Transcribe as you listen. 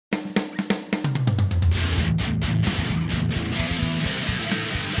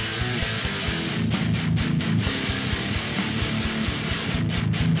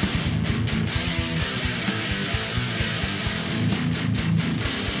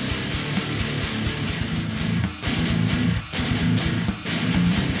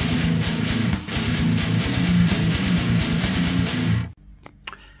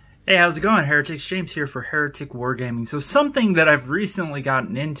Hey, how's it going, Heretics? James here for Heretic Wargaming. So something that I've recently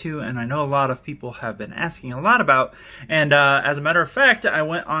gotten into, and I know a lot of people have been asking a lot about, and as a matter of fact, I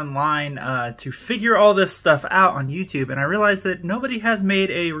went online to figure all this stuff out on YouTube, and I realized that nobody has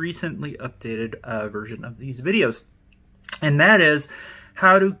made a recently updated version of these videos. And that is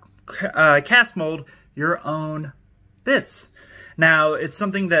how to cast mold your own bits. Now, it's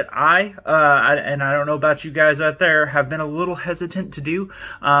something that and I don't know about you guys out there, have been a little hesitant to do.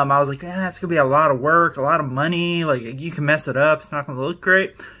 I was like, it's going to be a lot of work, a lot of money, like you can mess it up, it's not going to look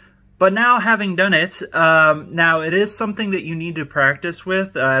great. But now, having done it, now it is something that you need to practice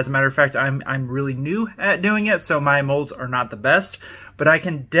with. As a matter of fact, I'm really new at doing it, so my molds are not the best. But I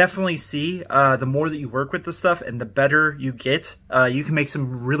can definitely see the more that you work with the stuff and the better you get, you can make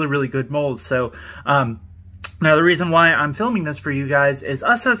some really, really good molds. So, now, the reason why I'm filming this for you guys is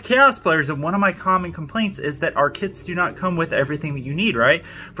us as Chaos players, and one of my common complaints is that our kits do not come with everything that you need, right?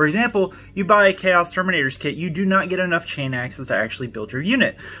 For example, you buy a Chaos Terminators kit, you do not get enough chain axes to actually build your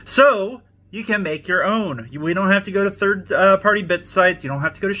unit. So, you can make your own. We don't have to go to third-party bit sites. You don't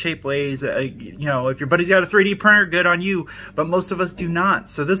have to go to Shapeways. You know, if your buddy's got a 3D printer, good on you. But most of us do not.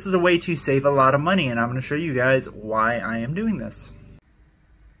 So this is a way to save a lot of money, and I'm going to show you guys why I am doing this.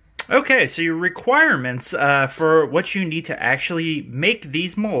 Okay, so your requirements for what you need to actually make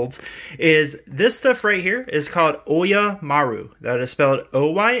these molds is this stuff right here is called Oyamaru. That is spelled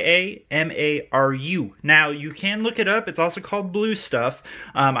O-Y-A-M-A-R-U. Now, you can look it up. It's also called blue stuff.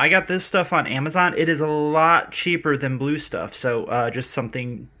 I got this stuff on Amazon. It is a lot cheaper than blue stuff, so just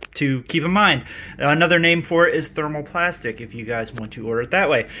something to keep in mind. Another name for it is thermoplastic if you guys want to order it that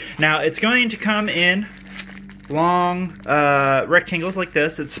way. Now, it's going to come in long rectangles like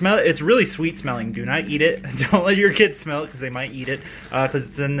this. It's really sweet smelling. Do not eat it. Don't let your kids smell it because they might eat it because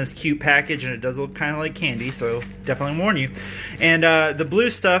it's in this cute package and it does look kind of like candy, so definitely warn you. And the blue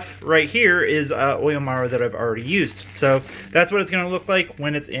stuff right here is Oyamaru that I've already used. So that's what it's going to look like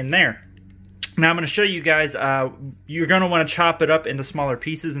when it's in there. Now I'm going to show you guys, you're going to want to chop it up into smaller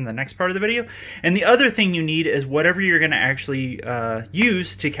pieces in the next part of the video. And the other thing you need is whatever you're going to actually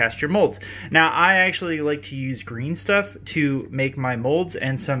use to cast your molds. Now I actually like to use green stuff to make my molds,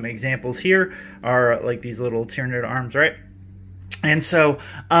 and some examples here are like these little Tyranid arms, right? And so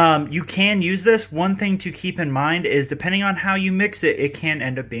you can use this. One thing to keep in mind is depending on how you mix it, it can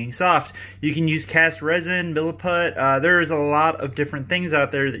end up being soft. You can use cast resin, milliput. There's a lot of different things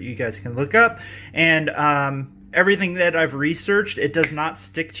out there that you guys can look up. And everything that I've researched, it does not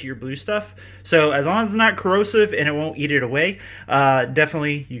stick to your blue stuff. So as long as it's not corrosive and it won't eat it away,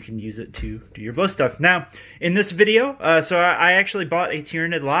 definitely you can use it to do your blue stuff. Now, in this video, so I actually bought a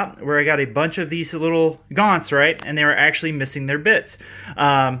Tyranid lot where I got a bunch of these little gaunts, right? And they were actually missing their bits.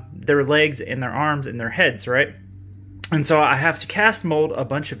 Their legs and their arms and their heads, right? And so I have to cast mold a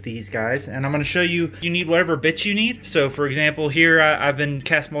bunch of these guys, and I'm going to show you, you need whatever bits you need. So for example, here I've been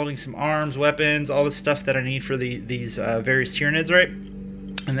cast molding some arms, weapons, all the stuff that I need for these various Tyranids, right?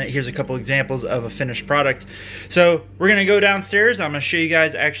 And then here's a couple examples of a finished product. So we're going to go downstairs. I'm going to show you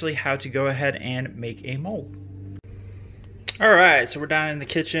guys actually how to go ahead and make a mold. Alright, so we're down in the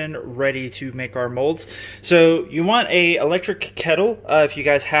kitchen ready to make our molds. So you want a electric kettle if you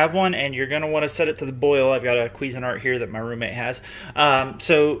guys have one, and you're going to want to set it to the boil. I've got a Cuisinart here that my roommate has.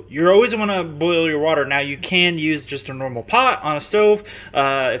 So you're always want to boil your water. Now you can use just a normal pot on a stove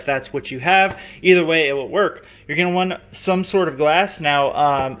if that's what you have. Either way it will work. You're going to want some sort of glass. Now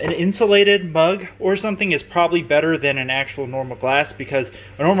an insulated mug or something is probably better than an actual normal glass, because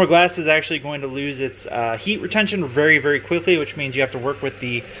a normal glass is actually going to lose its heat retention very, very quickly, which means you have to work with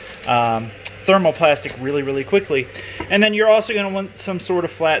the thermoplastic really, really quickly. And then you're also going to want some sort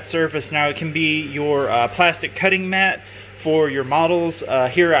of flat surface. Now it can be your plastic cutting mat for your models.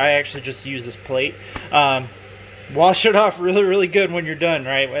 Here I actually just use this plate. Wash it off really, really good when you're done,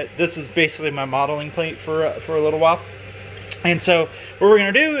 right? This is basically my modeling plate for a little while. And so what we're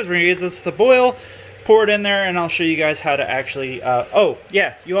going to do is we're going to get this to boil, pour it in there, and I'll show you guys how to actually, oh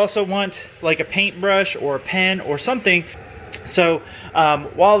yeah, you also want like a paintbrush or a pen or something. So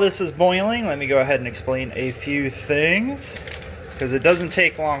while this is boiling, let me go ahead and explain a few things, because it doesn't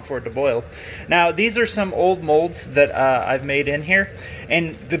take long for it to boil. Now, these are some old molds that I've made in here,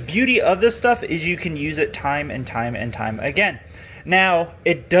 and the beauty of this stuff is you can use it time and time and time again. Now,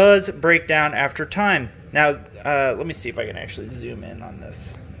 it does break down after time. Now, let me see if I can actually zoom in on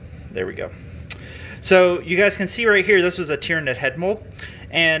this. There we go. So you guys can see right here, this was a Tyranid head mold,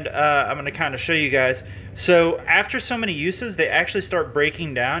 and I'm going to kind of show you guys. So after so many uses, they actually start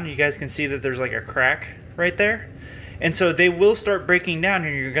breaking down. You guys can see that there's like a crack right there. and so they will start breaking down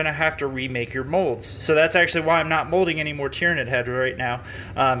and you're gonna have to remake your molds. So that's actually why I'm not molding any more Tyranid head right now,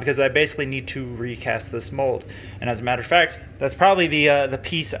 because I basically need to recast this mold. And as a matter of fact, that's probably the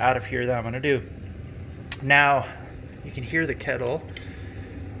piece out of here that I'm gonna do. Now, you can hear the kettle.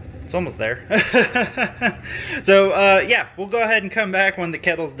 It's almost there. So yeah, we'll go ahead and come back when the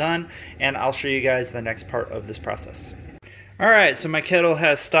kettle's done, and I'll show you guys the next part of this process. Alright, so my kettle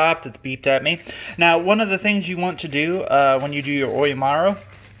has stopped. It's beeped at me. Now, one of the things you want to do when you do your Oyamaru,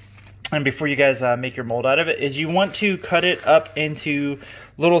 and before you guys make your mold out of it, is you want to cut it up into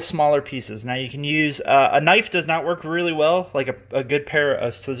little smaller pieces. Now, you can use a knife. Does not work really well. Like a good pair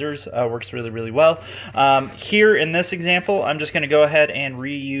of scissors works really, really well. Here in this example, I'm just going to go ahead and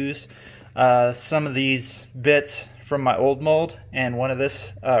reuse some of these bits from my old mold and one of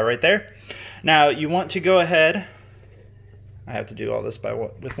this right there. Now, you want to go ahead... I have to do all this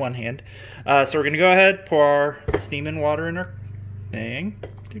with one hand. So we're going to go ahead, pour our steaming water in our thing.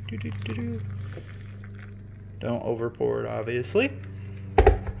 Don't over pour it, obviously.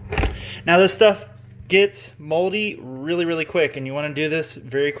 Now this stuff gets moldy really, really quick, and you want to do this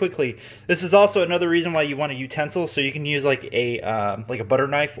very quickly. This is also another reason why you want a utensil, so you can use like a butter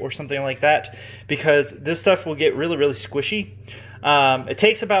knife or something like that, because this stuff will get really, really squishy. It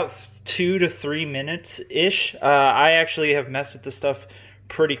takes about 2 to 3 minutes-ish. I actually have messed with this stuff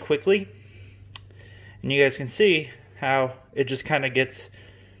pretty quickly. And you guys can see how it just kind of gets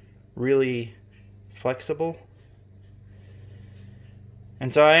really flexible.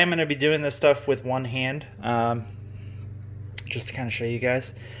 And so I am going to be doing this stuff with one hand, just to kind of show you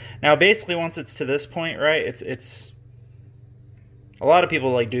guys. Now basically once it's to this point, right, it's a lot of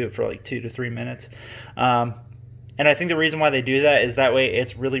people like do it for like 2 to 3 minutes. And I think the reason why they do that is that way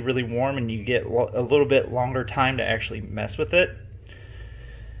it's really, really warm and you get a little bit longer time to actually mess with it.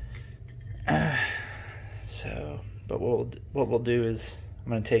 But what we'll do is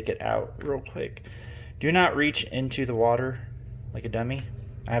I'm going to take it out real quick. Do not reach into the water like a dummy.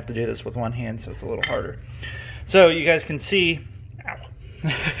 I have to do this with one hand, so it's a little harder. So you guys can see, ow,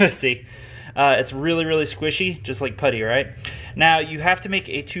 see, it's really, really squishy, just like putty, right? Now you have to make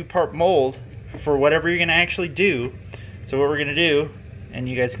a 2-part mold for whatever you're going to actually do. So what we're going to do, and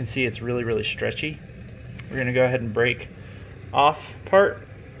you guys can see it's really, really stretchy, we're going to go ahead and break off part.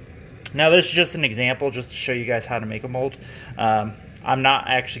 Now this is just an example just to show you guys how to make a mold. I'm not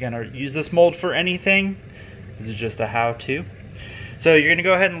actually going to use this mold for anything. This is just a how-to. So you're going to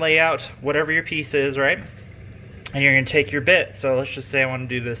go ahead and lay out whatever your piece is, right? And you're going to take your bit. So let's just say I want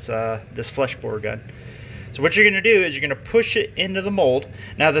to do this this flesh bore gun. So what you're going to do is you're going to push it into the mold.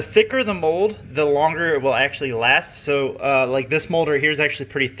 Now the thicker the mold, the longer it will actually last. So like this mold right here is actually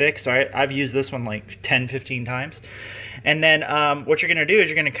pretty thick. So I've used this one like 10-15 times. And then what you're going to do is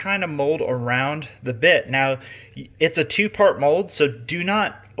you're going to kind of mold around the bit. Now it's a 2-part mold, so do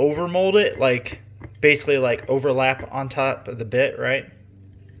not over mold it, like basically like overlap on top of the bit, right?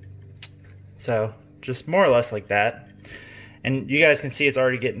 So just more or less like that. And you guys can see it's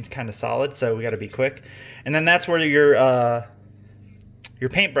already getting kind of solid, so we got to be quick. And then that's where your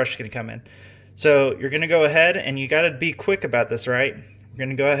paintbrush is going to come in. So you're going to go ahead, and you got to be quick about this, right? We're going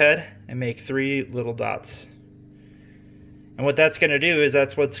to go ahead and make 3 little dots. And what that's going to do is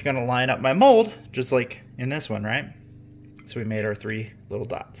that's what's going to line up my mold, just like in this one, right? So we made our 3 little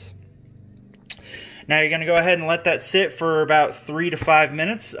dots. Now you're going to go ahead and let that sit for about 3 to 5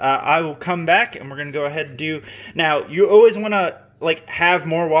 minutes. I will come back and we're going to go ahead and do... Now you always want to like have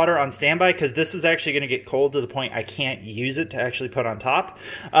more water on standby, because this is actually going to get cold to the point I can't use it to actually put on top.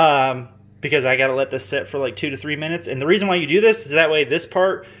 Because I got to let this sit for like 2 to 3 minutes. And the reason why you do this is that way this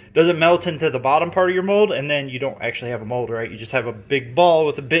part doesn't melt into the bottom part of your mold, and then you don't actually have a mold, right? You just have a big ball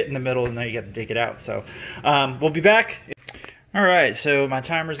with a bit in the middle, and then you got to dig it out. So we'll be back. Alright, so my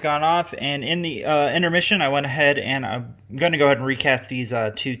timer's gone off, and in the intermission I went ahead and I'm going to go ahead and recast these 2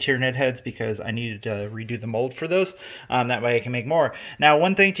 Tyranid heads because I needed to redo the mold for those. That way I can make more. Now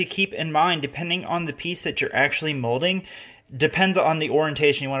one thing to keep in mind, depending on the piece that you're actually molding, depends on the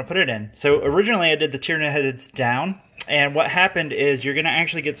orientation you want to put it in. So originally I did the Tyranid heads down, and what happened is you're going to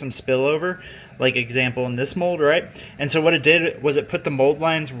actually get some spillover, like example in this mold, right? And so what it did was it put the mold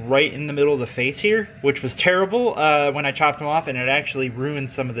lines right in the middle of the face here, which was terrible when I chopped them off, and it actually ruined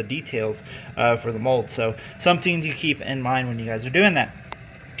some of the details for the mold. So something to keep in mind when you guys are doing that.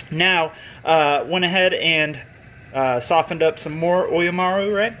 Now, went ahead and softened up some more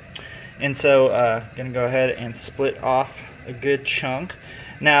Oyamaru, right? And so gonna go ahead and split off a good chunk.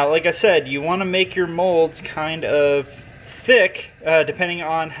 Now, like I said, you want to make your molds kind of thick depending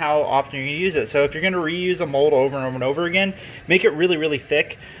on how often you're going to use it. So if you're going to reuse a mold over and over and over again, make it really, really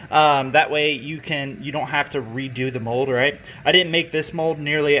thick. That way you don't have to redo the mold, right? I didn't make this mold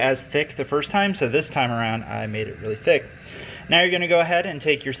nearly as thick the first time, so this time around I made it really thick. Now you're going to go ahead and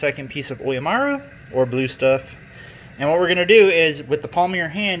take your second piece of Oyamaru or blue stuff, and what we're going to do is with the palm of your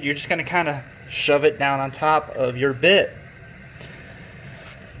hand, you're just going to kind of shove it down on top of your bit.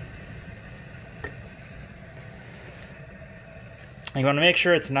 You want to make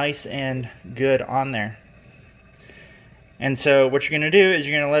sure it's nice and good on there. And so what you're going to do is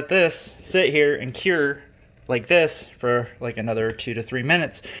you're going to let this sit here and cure like this for like another 2 to 3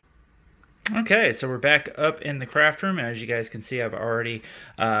 minutes. Okay, so we're back up in the craft room, and as you guys can see, I've already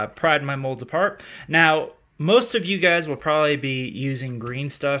pried my molds apart. Now, most of you guys will probably be using green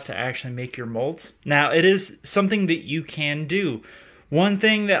stuff to actually make your molds. Now, it is something that you can do. One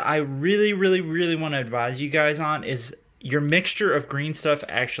thing that I really want to advise you guys on is your mixture of green stuff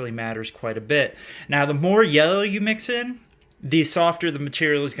actually matters quite a bit. Now, the more yellow you mix in, the softer the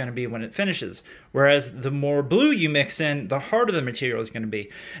material is going to be when it finishes. Whereas the more blue you mix in, the harder the material is going to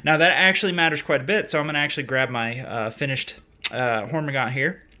be. Now, that actually matters quite a bit, so I'm going to actually grab my finished Hormigant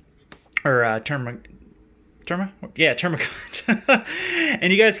here, or Termagant.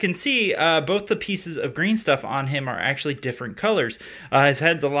 And you guys can see both the pieces of green stuff on him are actually different colors. His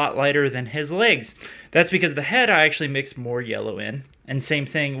head's a lot lighter than his legs. That's because the head I actually mixed more yellow in. And same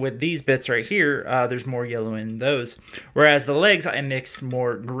thing with these bits right here, there's more yellow in those. Whereas the legs I mixed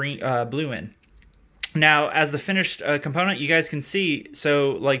more blue in. Now, as the finished component, you guys can see,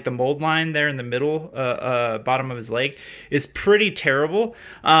 so like the mold line there in the middle, bottom of his leg, is pretty terrible.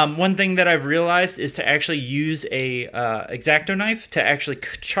 One thing that I've realized is to actually use a X-Acto knife to actually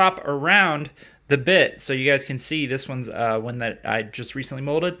chop around the bit. So you guys can see this one's one that I just recently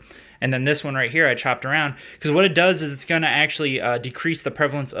molded. And then this one right here I chopped around, because what it does is it's going to actually decrease the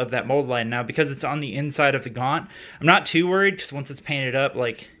prevalence of that mold line. Now, because it's on the inside of the gaunt, I'm not too worried, because once it's painted up,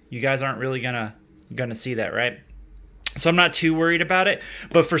 like, you guys aren't really gonna see that, right? So I'm not too worried about it.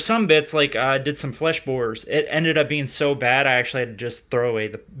 But for some bits, like I did some flesh borers, it ended up being so bad I actually had to just throw away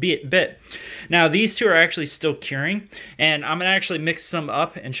the bit. Now these two are actually still curing, and I'm gonna actually mix some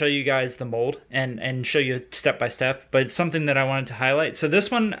up and show you guys the mold and show you step by step, but it's something that I wanted to highlight. So this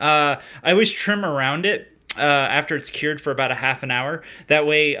one, I always trim around it after it's cured for about a half an hour. That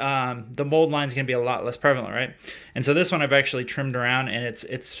way the mold line is going to be a lot less prevalent, right? And so this one I've actually trimmed around, and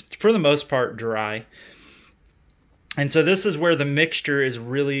it's for the most part dry. And so this is where the mixture is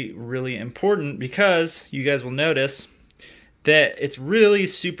really important, because you guys will notice that it's really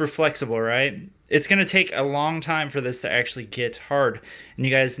super flexible, right? It's going to take a long time for this to actually get hard. And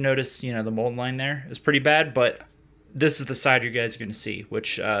you guys notice, you know, the mold line there is pretty bad, but this is the side you guys are going to see,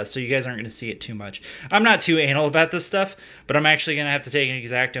 which, so you guys aren't going to see it too much. I'm not too anal about this stuff, but I'm actually going to have to take an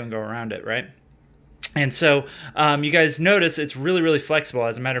X-Acto and go around it, right? And so you guys notice it's really flexible.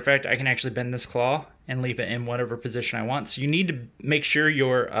 As a matter of fact, I can actually bend this claw and leave it in whatever position I want. So you need to make sure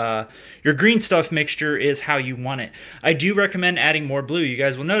your green stuff mixture is how you want it. I do recommend adding more blue. You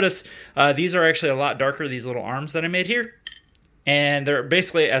guys will notice these are actually a lot darker, these little arms that I made here. And they're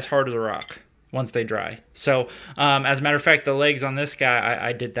basically as hard as a rock once they dry. So as a matter of fact, the legs on this guy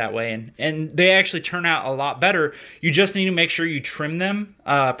I did that way, and they actually turn out a lot better. You just need to make sure you trim them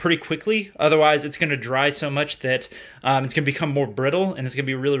pretty quickly, otherwise it's going to dry so much that it's going to become more brittle, and it's going to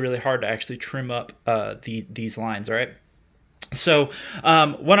be really hard to actually trim up these lines, all right? So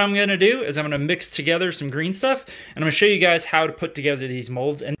what I'm going to do is I'm going to mix together some green stuff, and I'm going to show you guys how to put together these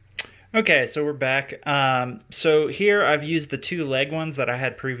molds. And okay, so we're back. So here I've used the 2 leg ones that I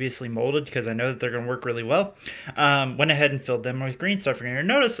had previously molded, because I know that they're going to work really well. Went ahead and filled them with green stuff. You're going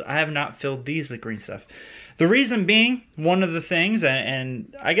to notice I have not filled these with green stuff. The reason being, one of the things,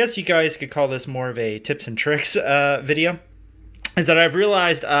 and I guess you guys could call this more of a tips and tricks video, is that I've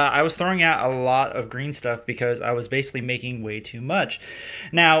realized I was throwing out a lot of green stuff because I was basically making way too much.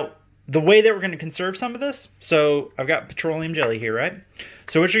 Now, the way that we're going to conserve some of this, so I've got petroleum jelly here, right?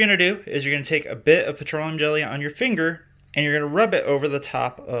 So what you're going to do is you're going to take a bit of petroleum jelly on your finger, and you're going to rub it over the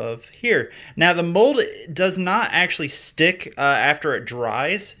top of here. Now the mold does not actually stick after it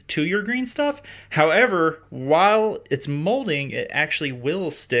dries to your green stuff. However, while it's molding, it actually will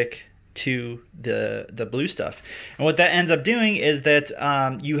stick to the blue stuff. And what that ends up doing is that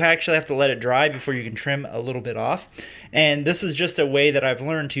you actually have to let it dry before you can trim a little bit off. And this is just a way that I've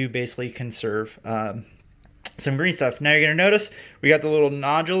learned to basically conserve some green stuff. Now you're going to notice we got the little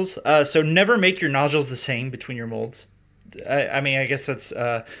nodules. So never make your nodules the same between your molds. I mean, I guess that's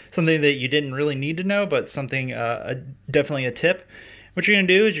something that you didn't really need to know, but something definitely a tip. What you're going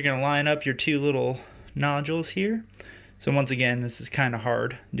to do is you're going to line up your 2 little nodules here. So once again, this is kind of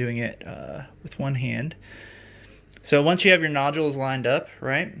hard doing it with one hand. So once you have your nodules lined up,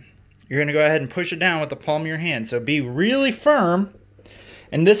 right, you're going to go ahead and push it down with the palm of your hand. So be really firm.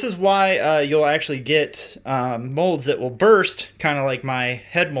 And this is why you'll actually get molds that will burst, kind of like my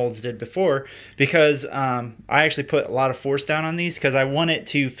head molds did before, because I actually put a lot of force down on these because I want it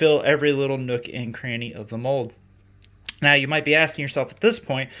to fill every little nook and cranny of the mold. Now you might be asking yourself at this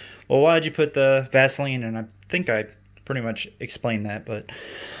point, well, why did you put the Vaseline? And I think I pretty much explained that. But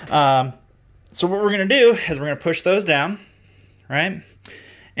so what we're going to do is we're going to push those down, right?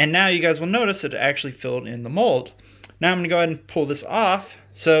 And now you guys will notice it actually filled in the mold. Now I'm going to go ahead and pull this off.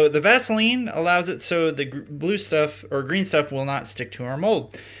 So the Vaseline allows it so the blue stuff or green stuff will not stick to our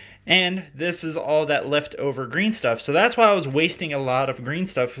mold. And this is all that leftover green stuff. So that's why I was wasting a lot of green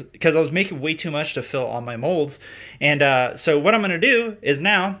stuff, because I was making way too much to fill all my molds. And so what I'm going to do is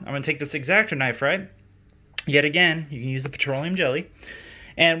now I'm going to take this X-Acto knife, right? Yet again, you can use the petroleum jelly.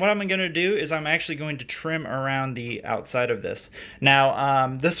 And what I'm going to do is I'm actually going to trim around the outside of this.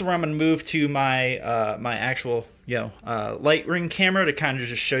 Now, this is where I'm going to move to my my actual light ring camera to kind of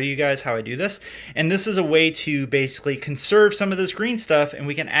just show you guys how I do this. And this is a way to basically conserve some of this green stuff, and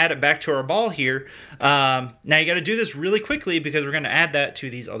we can add it back to our ball here. Now you got to do this really quickly because we're going to add that to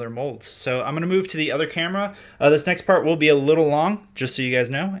these other molds. So I'm going to move to the other camera. This next part will be a little long, just so you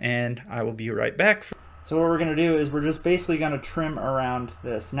guys know, and I will be right back. So what we're going to do is we're just basically going to trim around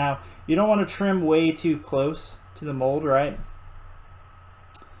this. Now, you don't want to trim way too close to the mold, right?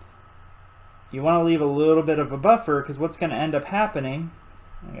 You want to leave a little bit of a buffer, because what's going to end up happening,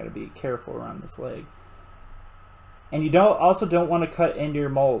 I got to be careful around this leg. And you also don't want to cut into your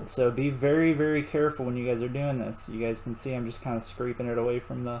mold, so be very, very careful when you guys are doing this. You guys can see I'm just kind of scraping it away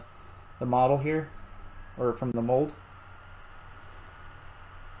from the model here, or from the mold.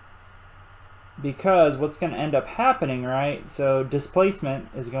 Because what's going to end up happening, right, so displacement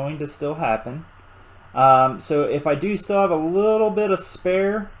is going to still happen. So if I do still have a little bit of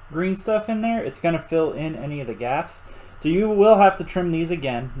spare green stuff in there, it's going to fill in any of the gaps. So you will have to trim these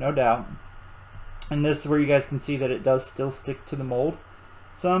again, no doubt. And this is where you guys can see that it does still stick to the mold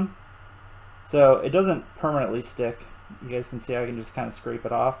some. So it doesn't permanently stick. You guys can see I can just kind of scrape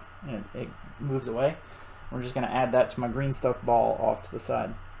it off and it moves away. We're just going to add that to my green stuff ball off to the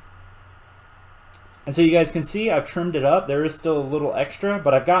side. And so you guys can see I've trimmed it up. There is still a little extra,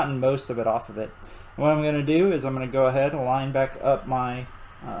 but I've gotten most of it off of it. And what I'm going to do is I'm going to go ahead and line back up my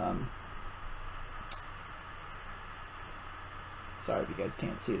sorry if you guys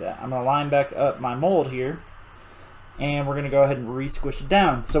can't see that. I'm going to line back up my mold here, and we're going to go ahead and re-squish it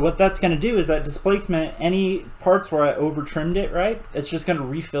down. So what that's going to do is that displacement, any parts where I over trimmed it, right, it's just going to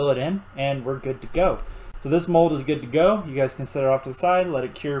refill it in, and we're good to go. So this mold is good to go. You guys can set it off to the side, let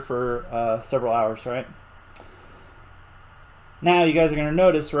it cure for several hours, right? Now you guys are going to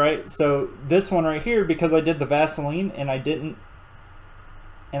notice, right, so this one right here, because I did the Vaseline and I didn't,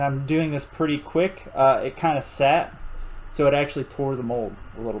 and I'm doing this pretty quick, it kind of sat, so it actually tore the mold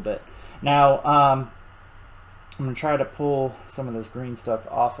a little bit. Now, I'm going to try to pull some of this green stuff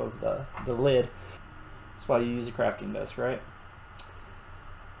off of the lid. That's why you use a crafting disc, right?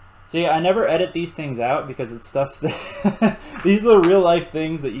 So yeah, I never edit these things out because it's stuff that these are real life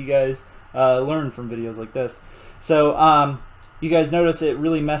things that you guys learn from videos like this. So you guys notice it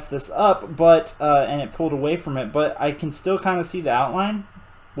really messed this up, but and it pulled away from it, but I can still kind of see the outline,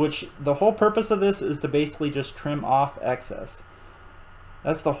 which the whole purpose of this is to basically just trim off excess.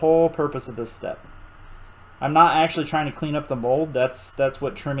 That's the whole purpose of this step. I'm not actually trying to clean up the mold. That's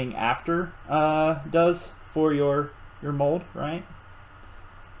what trimming after does for your mold, right?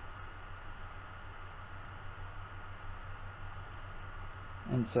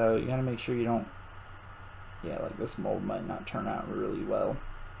 And so you gotta make sure you don't, yeah, like this mold might not turn out really well.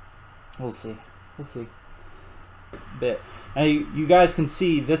 We'll see. We'll see. Bit. Now you guys can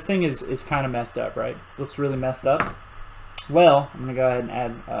see this thing is kind of messed up, right? Looks really messed up. Well, I'm gonna go ahead and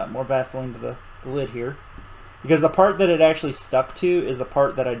add more Vaseline to the lid here, because the part that it actually stuck to is the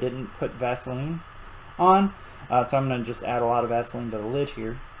part that I didn't put Vaseline on. So I'm gonna just add a lot of Vaseline to the lid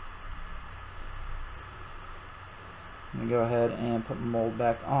here. I'm going to go ahead and put the mold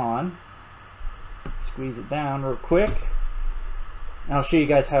back on, squeeze it down real quick, and I'll show you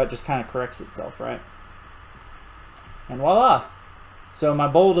guys how it just kind of corrects itself, right? And voila! So my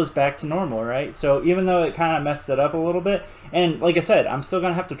mold is back to normal, right? So even though it kind of messed it up a little bit, and like I said, I'm still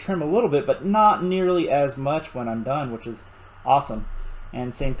going to have to trim a little bit, but not nearly as much when I'm done, which is awesome.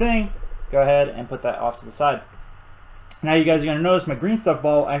 And same thing, go ahead and put that off to the side. Now you guys are going to notice my green stuff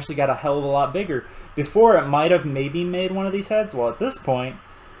ball actually got a hell of a lot bigger. Before it might have maybe made one of these heads. Well, at this point,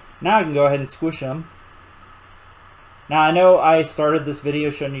 now I can go ahead and squish them Now I know I started this video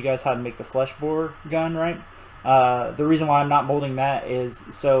showing you guys how to make the flesh bore gun, right? The reason why I'm not molding that is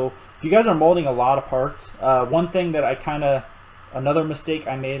so if you guys are molding a lot of parts, one thing that another mistake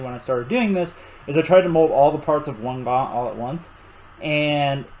I made when I started doing this is I tried to mold all the parts of one gaunt all at once,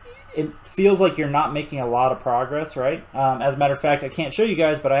 and it feels like you're not making a lot of progress, right? As a matter of fact, I can't show you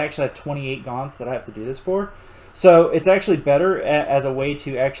guys, but I actually have 28 gaunts that I have to do this for. So it's actually better as a way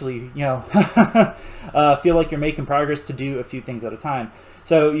to actually, you know, feel like you're making progress to do a few things at a time.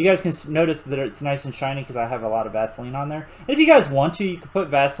 So you guys can notice that it's nice and shiny because I have a lot of Vaseline on there. If you guys want to, you can put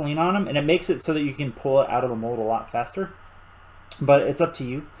Vaseline on them, and it makes it so that you can pull it out of the mold a lot faster. But it's up to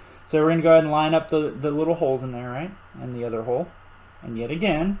you. So we're going to go ahead and line up the little holes in there, right? And the other hole. And yet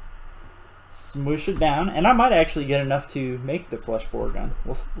again, smoosh it down. And I might actually get enough to make the flesh bore gun.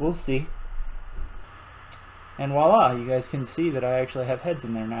 We'll see. And voila, you guys can see that I actually have heads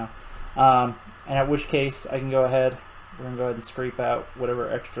in there now. And at which case, I can go ahead, we're going to go ahead and scrape out whatever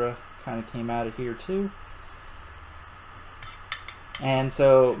extra kind of came out of here too. And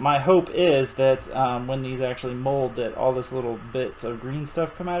so my hope is that when these actually mold, that all this little bits of green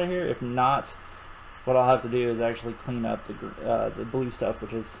stuff come out of here. If not, what I'll have to do is actually clean up the blue stuff,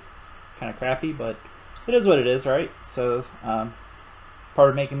 which is kind of crappy, but it is what it is, right? So part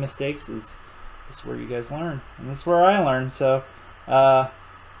of making mistakes is this is where you guys learn, and this is where I learn. So now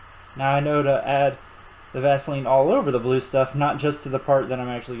I know to add the Vaseline all over the blue stuff, not just to the part that I'm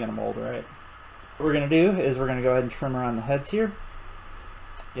actually going to mold, right? What we're going to do is we're going to go ahead and trim around the heads here.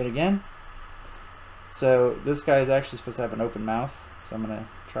 Yet again. So this guy is actually supposed to have an open mouth, so I'm going to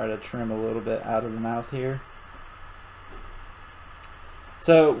try to trim a little bit out of the mouth here.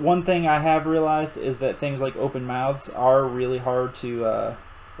 So one thing I have realized is that things like open mouths are really hard to,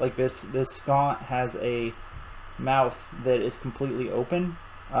 like this gaunt has a mouth that is completely open,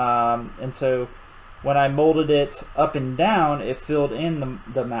 and so when I molded it up and down, it filled in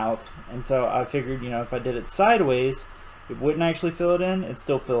the mouth, and so I figured, you know, if I did it sideways, it wouldn't actually fill it in, it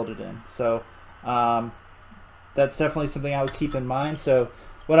still filled it in. So that's definitely something I would keep in mind. So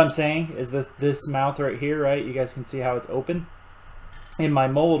what I'm saying is that this mouth right here, right, you guys can see how it's open. In my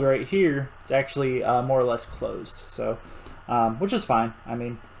mold right here, it's actually more or less closed, so which is fine. I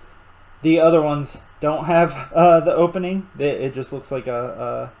mean, the other ones don't have the opening. It just looks like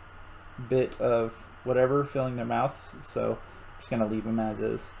a bit of whatever filling their mouths, so I'm just gonna leave them as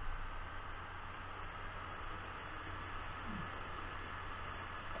is.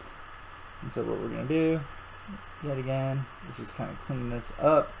 And so what we're going to do, yet again, is just kind of clean this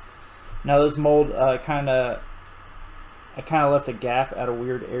up. Now this mold, I kind of left a gap at a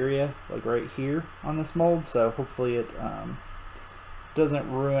weird area, like right here on this mold, so hopefully it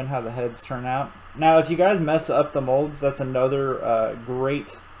doesn't ruin how the heads turn out. Now if you guys mess up the molds, that's another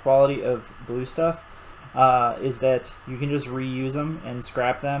great quality of blue stuff, is that you can just reuse them and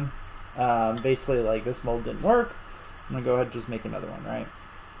scrap them. Basically, like this mold didn't work, I'm going to go ahead and just make another one, right?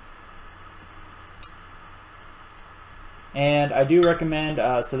 And I do recommend,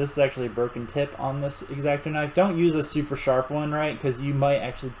 so this is actually a broken tip on this X-Acto knife. Don't use a super sharp one, right? Because you might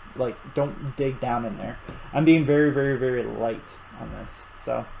actually, like, don't dig down in there. I'm being very, very, very light on this.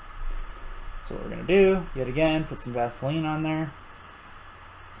 So that's what we're going to do. Yet again, put some Vaseline on there.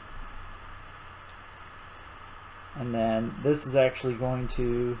 And then this is actually going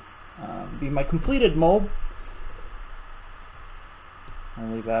to be my completed mold. I'll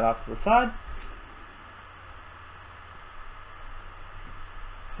leave that off to the side.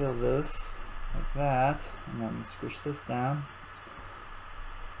 Fill this like that, and then squish this down.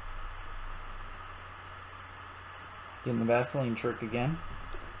 Doing the Vaseline trick again.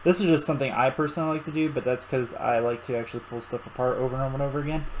 This is just something I personally like to do, but that's because I like to actually pull stuff apart over and over and over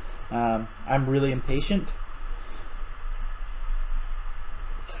again. I'm really impatient.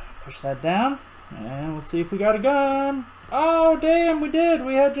 So push that down, and let's see if we got a gun. Oh damn, we did!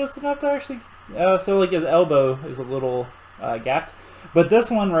 We had just enough to actually... so like his elbow is a little gapped. But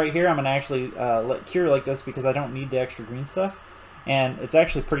this one right here, I'm going to actually let cure like this because I don't need the extra green stuff. And it's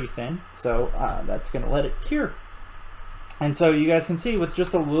actually pretty thin, so that's going to let it cure. And so you guys can see with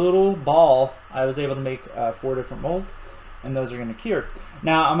just a little ball, I was able to make 4 different molds, and those are going to cure.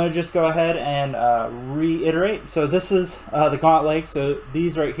 Now I'm going to just go ahead and reiterate. So this is the gaunt legs, so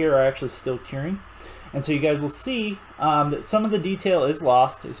these right here are actually still curing. And so you guys will see that some of the detail is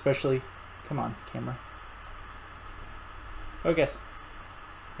lost, especially, come on camera, focus.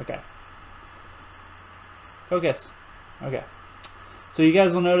 Okay. Focus. Okay. So you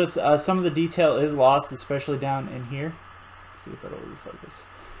guys will notice some of the detail is lost, especially down in here. Let's see if it'll refocus.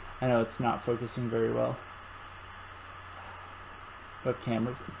 I know it's not focusing very well. But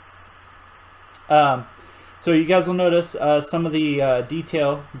camera. So you guys will notice some of the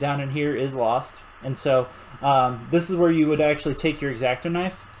detail down in here is lost. And so this is where you would actually take your X-Acto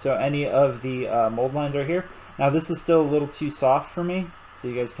knife. So any of the mold lines are here. Now this is still a little too soft for me. So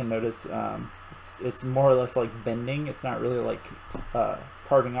you guys can notice it's more or less like bending. It's not really like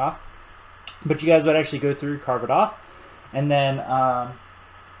carving off. But you guys would actually go through, carve it off. And then,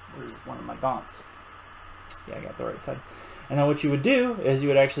 where's one of my gaunts? Yeah, I got the right side. And then what you would do is you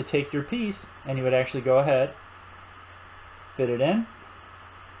would actually take your piece and you would actually go ahead, fit it in.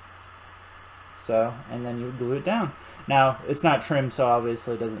 So, and then you would glue it down. Now, it's not trimmed, so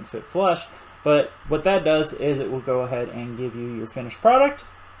obviously it doesn't fit flush. But what that does is it will go ahead and give you your finished product,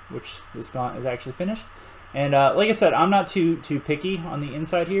 which this gaunt is actually finished. And like I said, I'm not too picky on the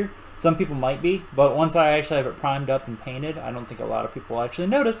inside here. Some people might be, but once I actually have it primed up and painted, I don't think a lot of people will actually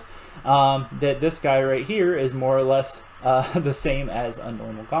notice that this guy right here is more or less the same as a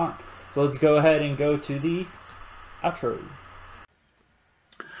normal gaunt. So let's go ahead and go to the outro.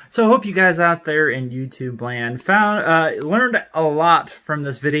 So I hope you guys out there in YouTube land learned a lot from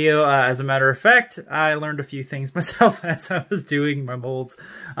this video. As a matter of fact, I learned a few things myself as I was doing my molds,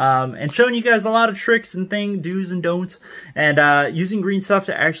 and showing you guys a lot of tricks and things, do's and don'ts. And using green stuff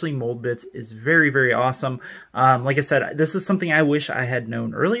to actually mold bits is very, very awesome. Like I said, this is something I wish I had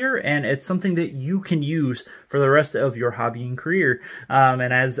known earlier, and it's something that you can use for the rest of your hobbying career.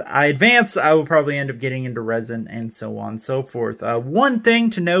 And as I advance, I will probably end up getting into resin and so on and so forth. One thing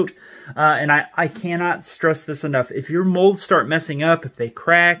to note, and I cannot stress this enough, if your molds start messing up, if they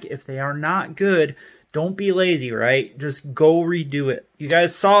crack, if they are not good, don't be lazy, right? Just go redo it. You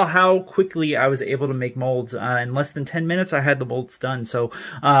guys saw how quickly I was able to make molds. In less than 10 minutes, I had the molds done. So,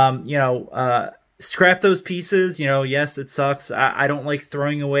 you know, scrap those pieces. You know, yes, it sucks. I don't like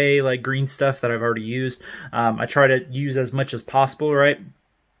throwing away like green stuff that I've already used. I try to use as much as possible, right?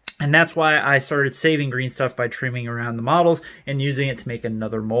 And that's why I started saving green stuff by trimming around the models and using it to make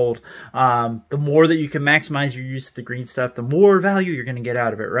another mold. The more that you can maximize your use of the green stuff, the more value you're going to get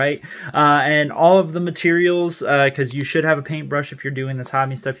out of it, right? And all of the materials, because you should have a paintbrush if you're doing this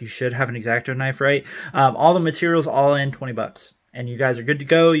hobby stuff, you should have an X-Acto knife, right? All the materials all in 20 bucks. And you guys are good to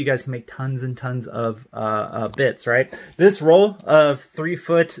go. You guys can make tons and tons of bits, right? This roll of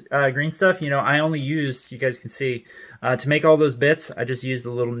 3-foot green stuff, you know, I only used, you guys can see, to make all those bits, I just used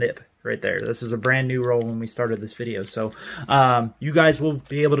a little nip right there. This was a brand new roll when we started this video. So you guys will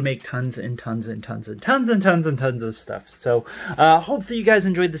be able to make tons and tons and tons and tons and tons and tons of stuff. So hopefully you guys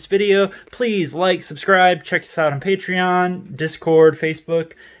enjoyed this video. Please like, subscribe, check us out on Patreon, Discord,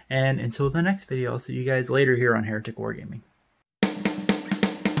 Facebook. And until the next video, I'll see you guys later here on Heretic Wargaming.